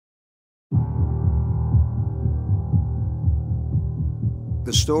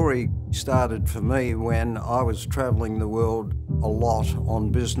The story started for me when I was travelling the world a lot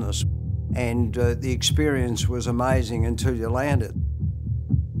on business, and the experience was amazing until you landed.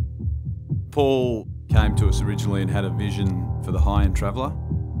 Paul came to us originally and had a vision for the high-end traveller,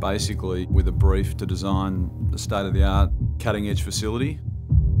 basically with a brief to design a state-of-the-art, cutting-edge facility,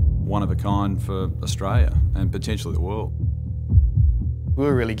 one of a kind for Australia and potentially the world. We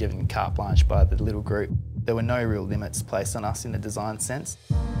were really given carte blanche by the little group. There were no real limits placed on us in the design sense.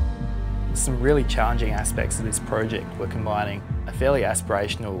 Some really challenging aspects of this project were combining a fairly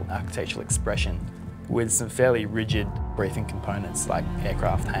aspirational architectural expression with some fairly rigid briefing components like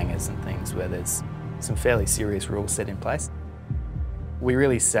aircraft hangars and things where there's some fairly serious rules set in place. We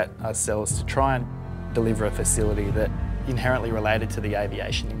really set ourselves to try and deliver a facility that inherently related to the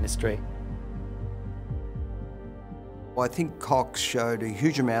aviation industry. I think COX showed a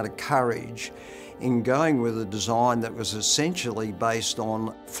huge amount of courage in going with a design that was essentially based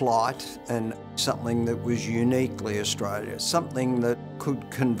on flight and something that was uniquely Australia, something that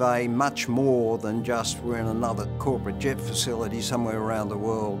could convey much more than just we're in another corporate jet facility somewhere around the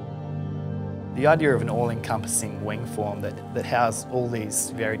world. The idea of an all-encompassing wing form that housed all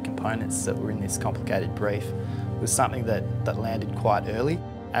these varied components that were in this complicated brief was something that landed quite early.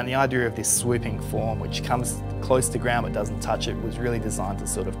 And the idea of this swooping form, which comes close to ground but doesn't touch it, was really designed to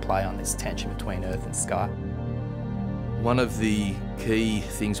sort of play on this tension between earth and sky. One of the key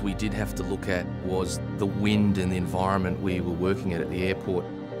things we did have to look at was the wind and the environment we were working at the airport.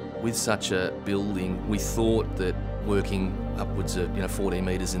 With such a building, we thought that working upwards of 14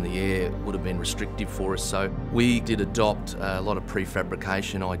 metres in the air would have been restrictive for us. So we did adopt a lot of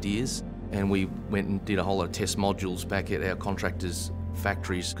prefabrication ideas, and we went and did a whole lot of test modules back at our contractors'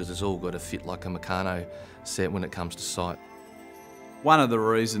 factories, because it's all got to fit like a Meccano set when it comes to site. One of the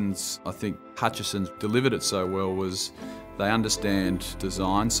reasons I think Hutchison's delivered it so well was they understand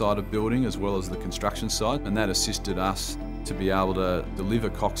design side of building as well as the construction side, and that assisted us to be able to deliver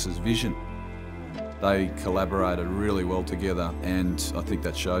Cox's vision. They collaborated really well together, and I think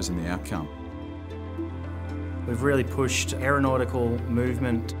that shows in the outcome. We've really pushed aeronautical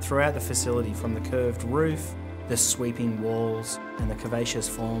movement throughout the facility, from the curved roof, the sweeping walls and the curvaceous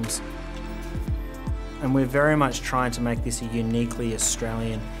forms. And we're very much trying to make this a uniquely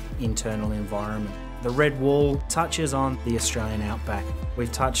Australian internal environment. The red wall touches on the Australian outback.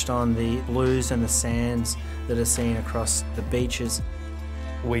 We've touched on the blues and the sands that are seen across the beaches.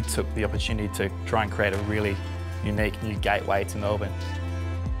 We took the opportunity to try and create a really unique new gateway to Melbourne.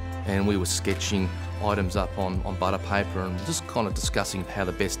 And we were sketching items up on butter paper and just kind of discussing how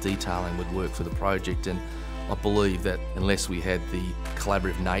the best detailing would work for the project. And I believe that unless we had the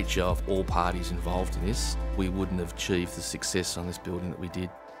collaborative nature of all parties involved in this, we wouldn't have achieved the success on this building that we did.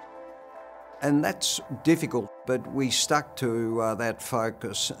 And that's difficult, but we stuck to that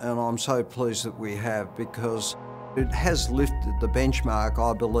focus, and I'm so pleased that we have, because it has lifted the benchmark,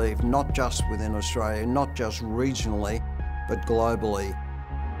 I believe, not just within Australia, not just regionally, but globally.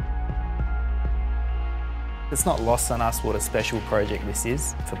 It's not lost on us what a special project this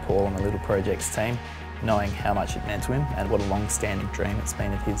is for Paul and the Little Projects team, knowing how much it meant to him and what a long-standing dream it's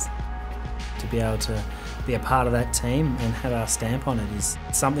been of his. To be able to be a part of that team and have our stamp on it is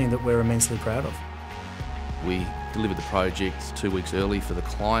something that we're immensely proud of. We delivered the project 2 weeks early for the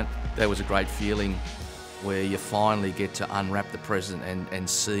client. That was a great feeling where you finally get to unwrap the present and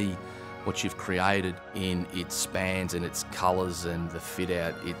see what you've created in its spans and its colours and the fit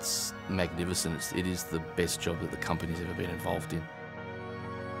out. It's magnificent. It is the best job that the company's ever been involved in.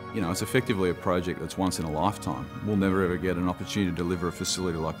 You know, it's effectively a project that's once in a lifetime. We'll never ever get an opportunity to deliver a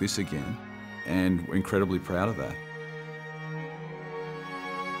facility like this again, and we're incredibly proud of that.